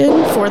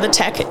passion for the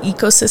tech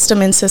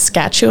ecosystem in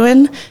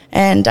Saskatchewan,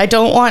 and I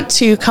don't want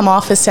to come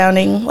off as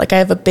sounding like I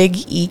have a big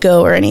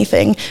ego or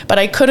anything, but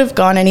I could have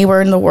gone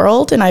anywhere in the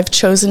world, and I've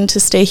chosen to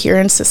stay here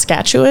in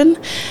Saskatchewan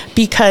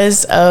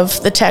because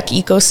of the tech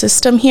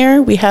ecosystem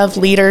here. We have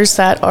leaders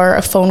that are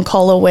a phone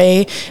call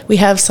away. We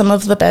have some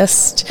of the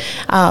best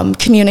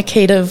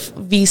communicative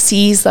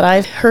VCs that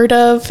I've heard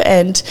of,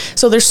 and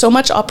so there's so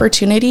much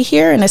opportunity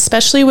here, and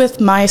especially with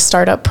my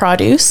startup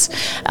Produce,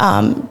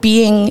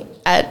 being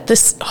at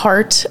this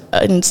heart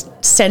and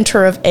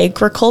center of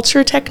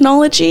agriculture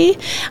technology.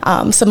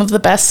 Some of the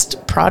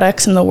best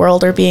products in the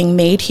world are being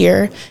made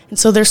here. And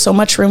so there's so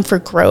much room for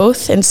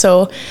growth. And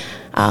so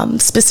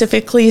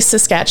specifically,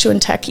 Saskatchewan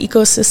tech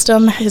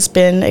ecosystem has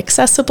been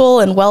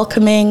accessible and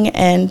welcoming.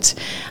 And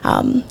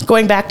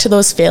going back to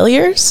those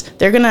failures,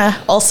 they're going to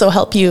also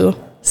help you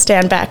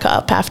stand back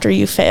up after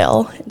you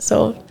fail. And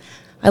so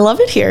I love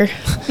it here.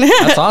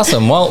 That's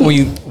awesome. Well,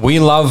 we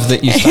love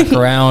that you stuck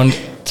around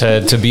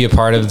to be a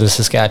part of the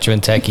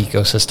Saskatchewan tech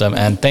ecosystem.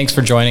 And thanks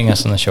for joining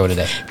us on the show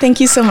today. Thank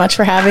you so much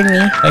for having me.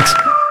 Thanks.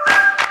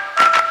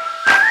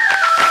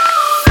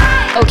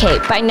 Okay,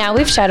 by now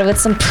we've chatted with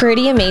some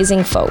pretty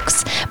amazing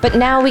folks, but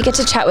now we get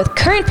to chat with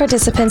current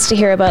participants to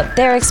hear about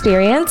their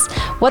experience,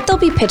 what they'll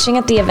be pitching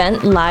at the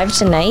event live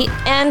tonight,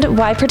 and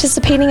why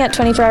participating at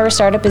 24 Hour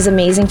Startup is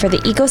amazing for the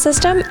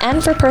ecosystem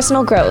and for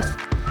personal growth.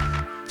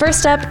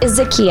 First up is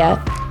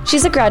Zakia.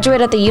 She's a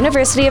graduate at the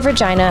University of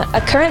Regina,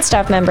 a current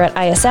staff member at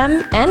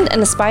ISM, and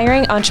an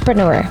aspiring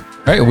entrepreneur.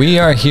 All right, we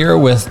are here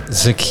with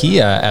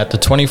Zakia at the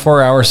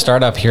 24 Hour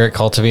Startup here at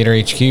Cultivator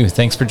HQ.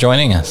 Thanks for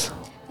joining us.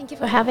 Thank you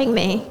for having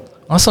me.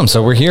 Awesome.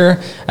 So we're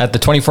here at the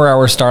 24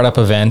 Hour Startup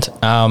event.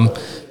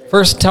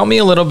 First, tell me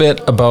a little bit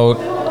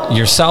about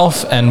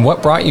yourself and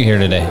what brought you here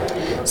today.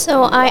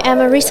 So I am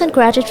a recent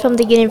graduate from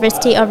the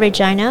University of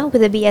Regina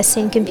with a BSc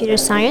in Computer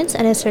Science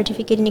and a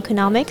certificate in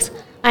Economics.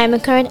 I am a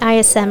current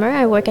ISMer.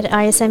 I work at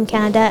ISM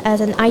Canada as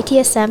an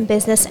ITSM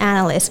business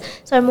analyst.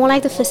 So I'm more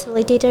like the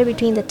facilitator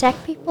between the tech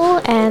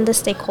people and the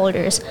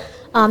stakeholders.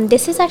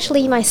 This is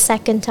actually my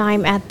second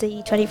time at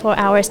the 24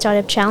 Hour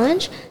Startup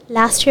Challenge.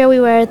 Last year we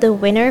were the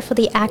winner for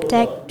the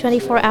AgTech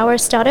 24 Hour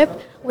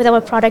Startup with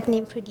our product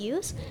name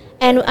Produce.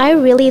 And I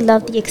really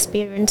loved the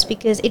experience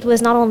because it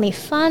was not only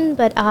fun,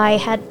 but I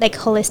had like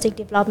holistic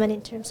development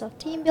in terms of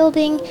team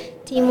building,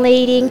 team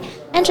leading,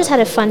 and just had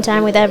a fun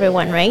time with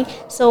everyone, right?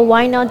 So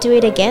why not do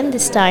it again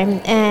this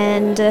time?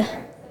 And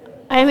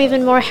I'm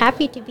even more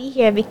happy to be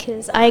here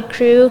because I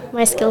grew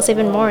my skills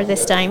even more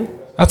this time.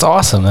 That's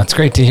awesome. That's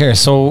great to hear.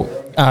 So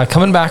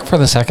coming back for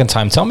the second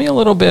time, tell me a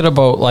little bit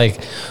about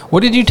like,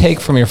 what did you take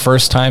from your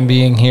first time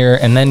being here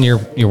and then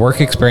your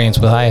work experience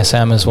with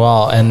ISM as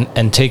well,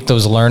 and take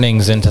those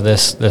learnings into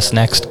this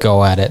next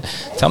go at it.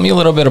 Tell me a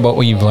little bit about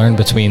what you've learned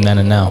between then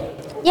and now.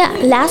 Yeah,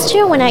 last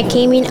year when I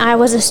came in, I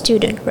was a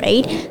student,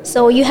 right?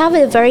 So you have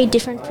a very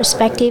different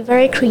perspective,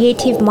 very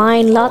creative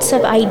mind, lots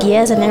of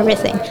ideas and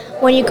everything.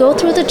 When you go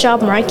through the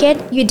job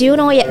market, you do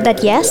know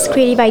that yes,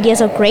 creative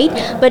ideas are great,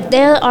 but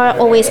there are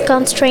always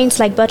constraints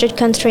like budget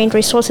constraints,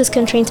 resources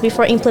constraints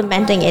before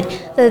implementing it.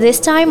 So this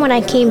time when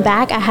I came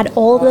back, I had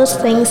all those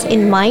things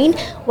in mind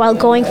while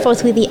going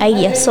forth with the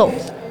idea. So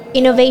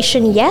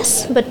innovation,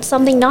 yes, but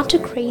something not too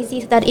crazy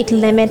so that it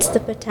limits the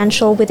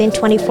potential within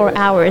 24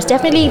 hours.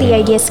 Definitely the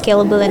idea is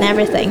scalable and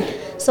everything.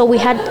 So we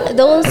had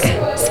those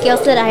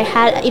skills that I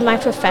had in my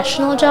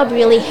professional job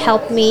really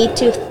helped me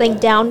to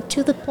think down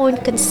to the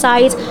point,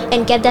 concise,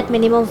 and get that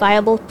minimal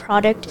viable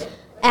product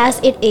as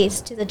it is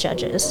to the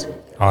judges.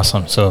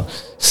 Awesome. So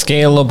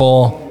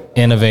scalable,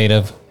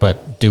 innovative,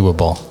 but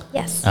doable.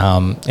 Yes.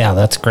 Yeah,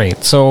 that's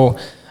great. So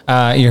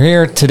you're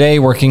here today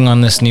working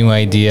on this new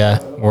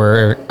idea.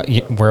 We're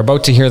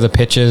about to hear the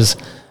pitches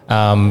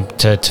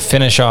to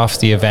finish off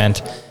the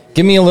event.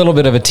 Give me a little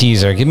bit of a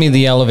teaser. Give me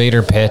the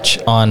elevator pitch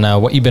on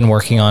what you've been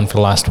working on for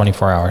the last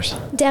 24 hours.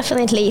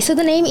 Definitely. So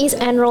the name is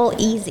Enroll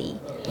Easy,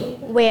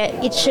 where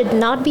it should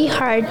not be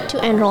hard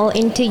to enroll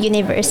into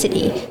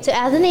university. So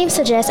as the name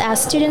suggests,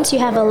 as students, you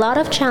have a lot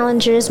of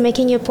challenges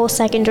making your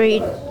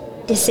post-secondary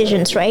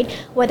decisions, right?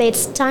 Whether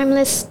it's time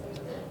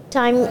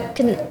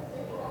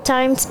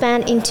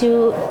spent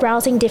into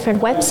browsing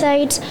different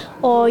websites,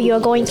 or you're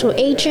going through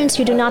agents,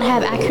 you do not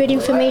have accurate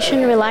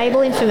information,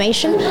 reliable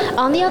information.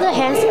 On the other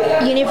hand,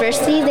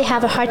 universities, they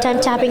have a hard time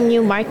tapping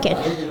new market,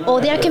 or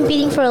they are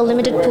competing for a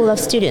limited pool of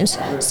students.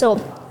 So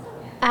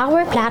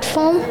our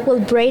platform will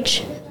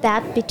bridge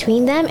that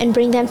between them and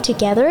bring them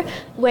together,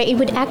 where it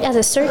would act as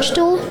a search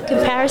tool,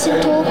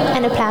 comparison tool,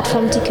 and a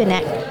platform to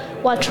connect,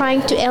 while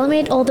trying to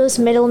eliminate all those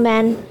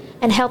middlemen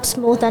and help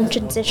smooth that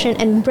transition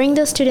and bring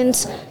those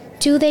students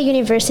to their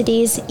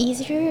universities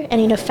easier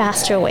and in a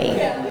faster way.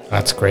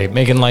 That's great.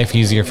 Making life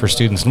easier for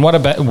students. And what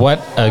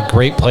a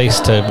great place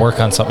to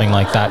work on something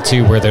like that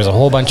too, where there's a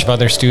whole bunch of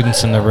other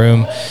students in the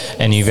room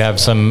and you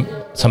have some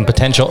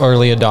potential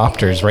early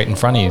adopters right in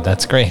front of you.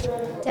 That's great.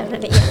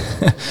 Definitely.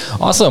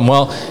 Awesome.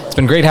 Well, it's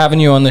been great having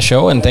you on the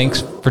show, and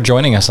thanks for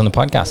joining us on the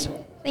podcast.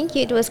 Thank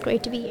you. It was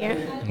great to be here.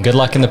 And good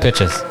luck in the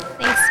pitches.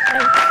 Thanks.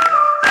 Bye.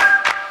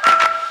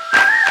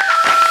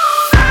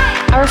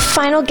 Our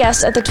final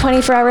guest at the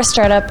 24 Hour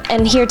Startup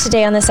and here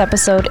today on this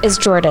episode is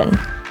Jordan.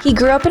 He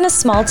grew up in a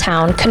small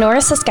town,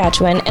 Kenora,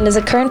 Saskatchewan, and is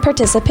a current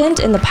participant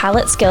in the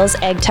Palette Skills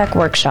AgTech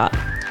Workshop.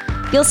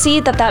 You'll see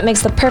that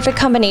makes the perfect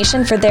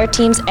combination for their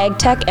team's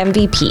AgTech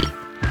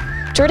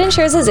MVP. Jordan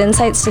shares his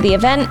insights to the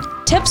event,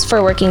 tips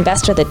for working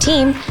best with a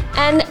team,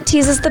 and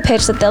teases the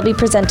pitch that they'll be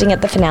presenting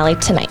at the finale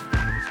tonight.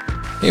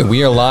 Hey,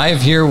 we are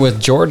live here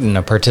with Jordan,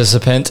 a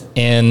participant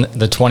in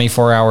the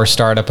 24 Hour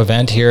Startup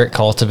event here at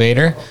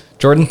Cultivator.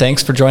 Jordan,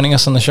 thanks for joining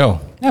us on the show.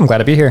 Yeah, I'm glad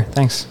to be here.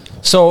 Thanks.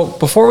 So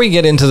before we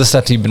get into the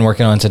stuff you've been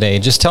working on today,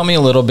 just tell me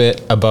a little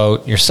bit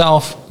about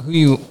yourself,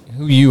 who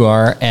you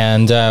are,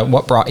 and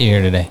what brought you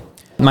here today.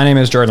 My name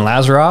is Jordan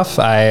Lazaroff.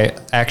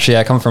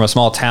 I come from a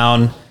small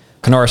town,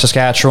 Kenora,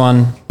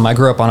 Saskatchewan. I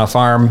grew up on a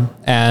farm,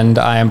 and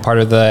I am part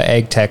of the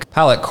AgTech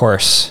Palette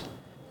course.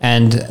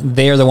 And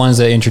they are the ones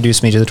that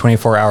introduced me to the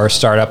 24 Hour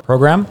Startup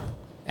program.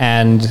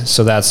 And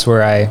so that's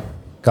where I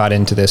got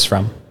into this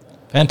from.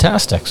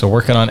 Fantastic. So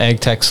working on ag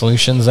tech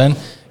solutions then.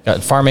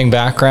 Got farming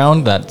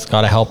background. That's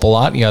got to help a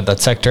lot. You got that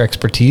sector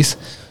expertise.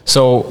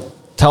 So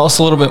tell us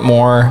a little bit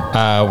more.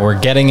 We're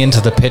getting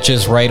into the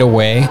pitches right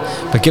away,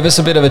 but give us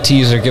a bit of a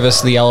teaser. Give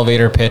us the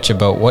elevator pitch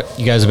about what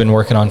you guys have been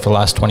working on for the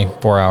last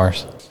 24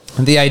 hours.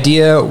 The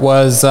idea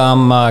was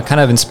kind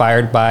of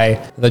inspired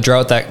by the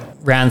drought that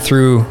ran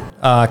through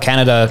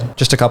Canada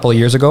just a couple of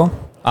years ago.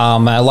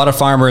 A lot of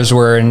farmers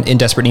were in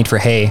desperate need for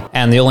hay,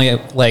 and the only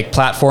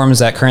platforms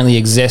that currently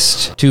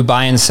exist to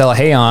buy and sell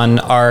hay on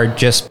are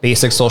just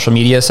basic social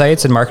media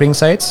sites and marketing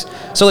sites.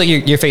 So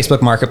your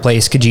Facebook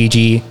Marketplace,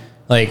 Kijiji,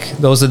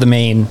 those are the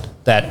main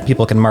that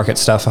people can market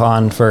stuff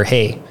on for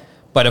hay.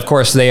 But of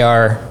course they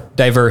are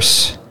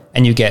diverse,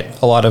 and you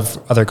get a lot of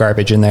other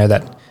garbage in there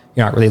that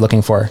you're not really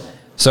looking for.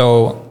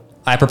 So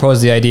I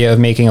proposed the idea of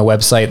making a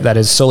website that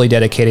is solely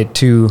dedicated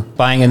to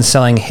buying and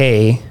selling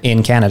hay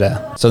in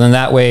Canada. So then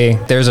that way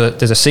there's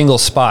a single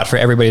spot for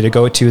everybody to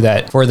go to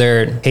that for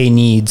their hay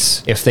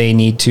needs. If they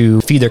need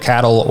to feed their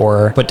cattle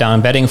or put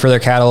down bedding for their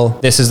cattle,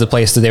 this is the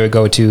place that they would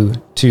go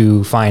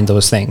to find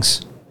those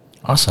things.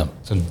 Awesome.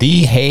 So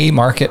the hay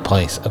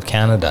marketplace of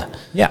Canada.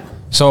 Yeah.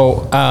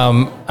 So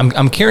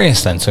I'm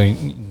curious then. So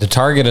the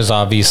target is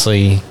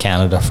obviously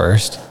Canada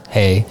first,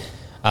 hay.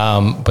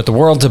 But the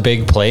world's a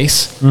big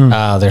place.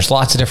 There's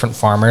lots of different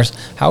farmers.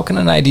 How can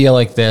an idea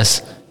like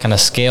this kind of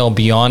scale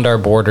beyond our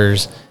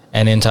borders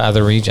and into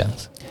other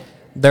regions?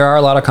 There are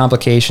a lot of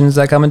complications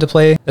that come into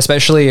play,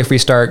 especially if we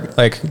start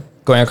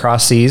going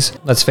across seas.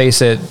 Let's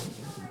face it,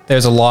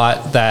 there's a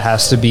lot that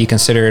has to be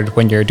considered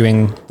when you're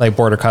doing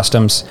border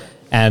customs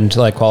and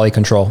quality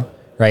control,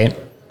 right?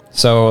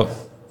 So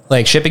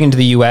shipping into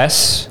the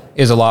US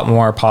is a lot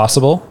more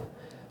possible,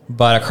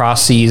 but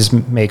across seas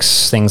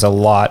makes things a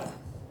lot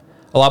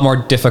more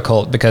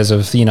difficult because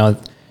of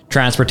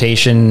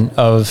transportation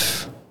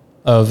of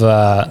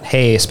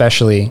hay,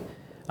 especially.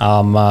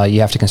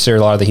 You have to consider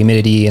a lot of the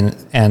humidity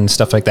and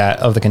stuff like that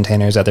of the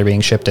containers that they're being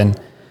shipped in,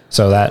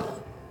 so that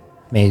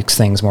makes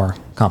things more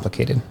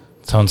complicated.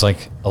 Sounds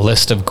like a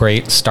list of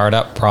great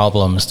startup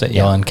problems that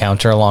you'll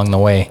encounter along the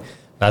way.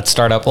 That's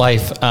startup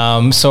life.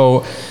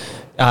 So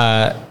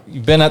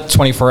you've been at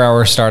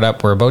 24-hour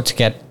startup. We're about to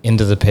get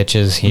into the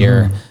pitches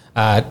here.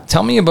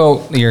 Tell me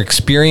about your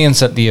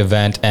experience at the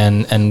event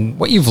and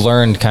what you've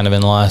learned kind of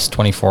in the last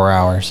 24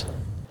 hours.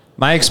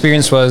 My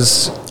experience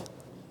was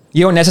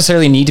you don't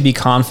necessarily need to be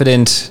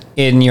confident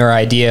in your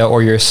idea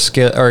or your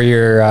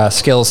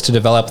skills to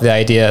develop the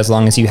idea as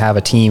long as you have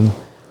a team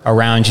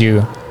around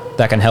you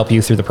that can help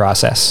you through the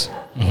process.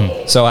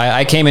 Mm-hmm. So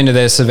I came into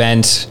this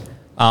event,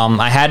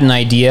 I had an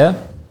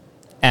idea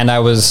and I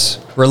was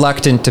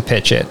reluctant to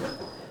pitch it,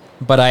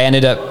 but I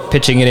ended up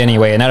pitching it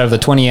anyway. And out of the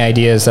 20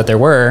 ideas that there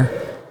were,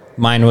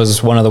 mine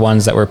was one of the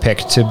ones that were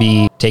picked to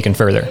be taken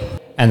further.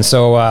 And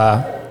so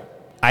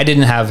I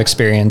didn't have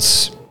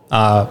experience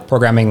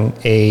programming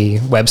a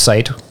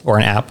website or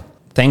an app.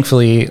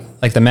 Thankfully,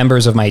 the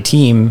members of my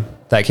team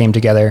that came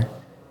together,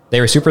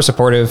 they were super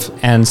supportive,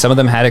 and some of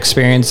them had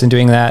experience in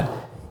doing that,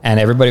 and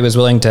everybody was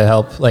willing to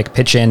help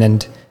pitch in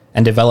and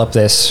develop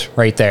this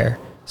right there.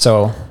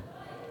 So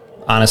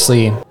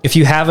honestly, if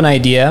you have an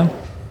idea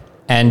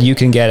and you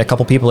can get a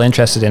couple people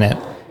interested in it,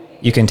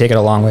 you can take it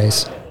a long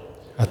ways.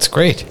 That's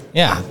great.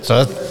 Yeah.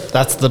 So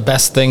that's the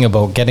best thing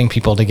about getting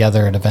people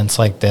together at events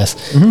like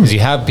this, is you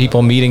have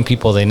people meeting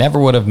people they never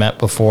would have met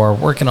before,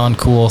 working on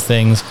cool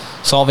things,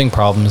 solving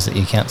problems that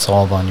you can't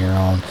solve on your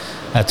own.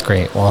 That's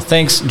great. Well,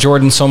 thanks,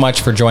 Jordan, so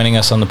much for joining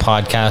us on the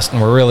podcast,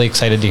 and we're really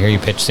excited to hear you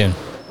pitch soon.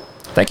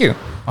 Thank you.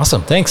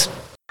 Awesome. Thanks.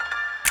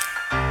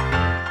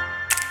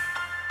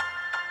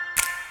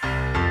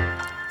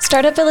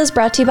 Startupville is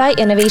brought to you by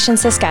Innovation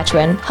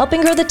Saskatchewan,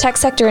 helping grow the tech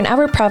sector in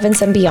our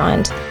province and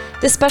beyond.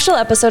 This special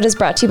episode is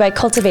brought to you by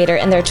Cultivator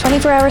and their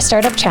 24-hour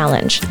startup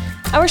challenge.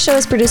 Our show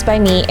is produced by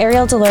me,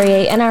 Ariel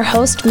Delorier, and our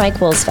host, Mike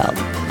Woolsfeld.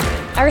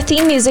 Our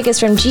theme music is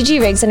from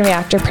GG Riggs and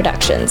Reactor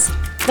Productions.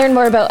 Learn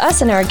more about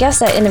us and our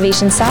guests at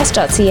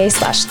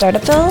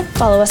innovationsas.ca/startupville.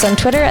 Follow us on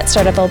Twitter at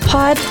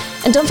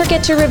StartupvillePod. And don't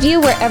forget to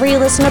review wherever you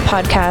listen to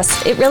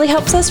podcasts. It really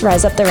helps us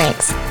rise up the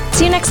ranks.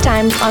 See you next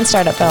time on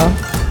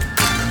Startupville.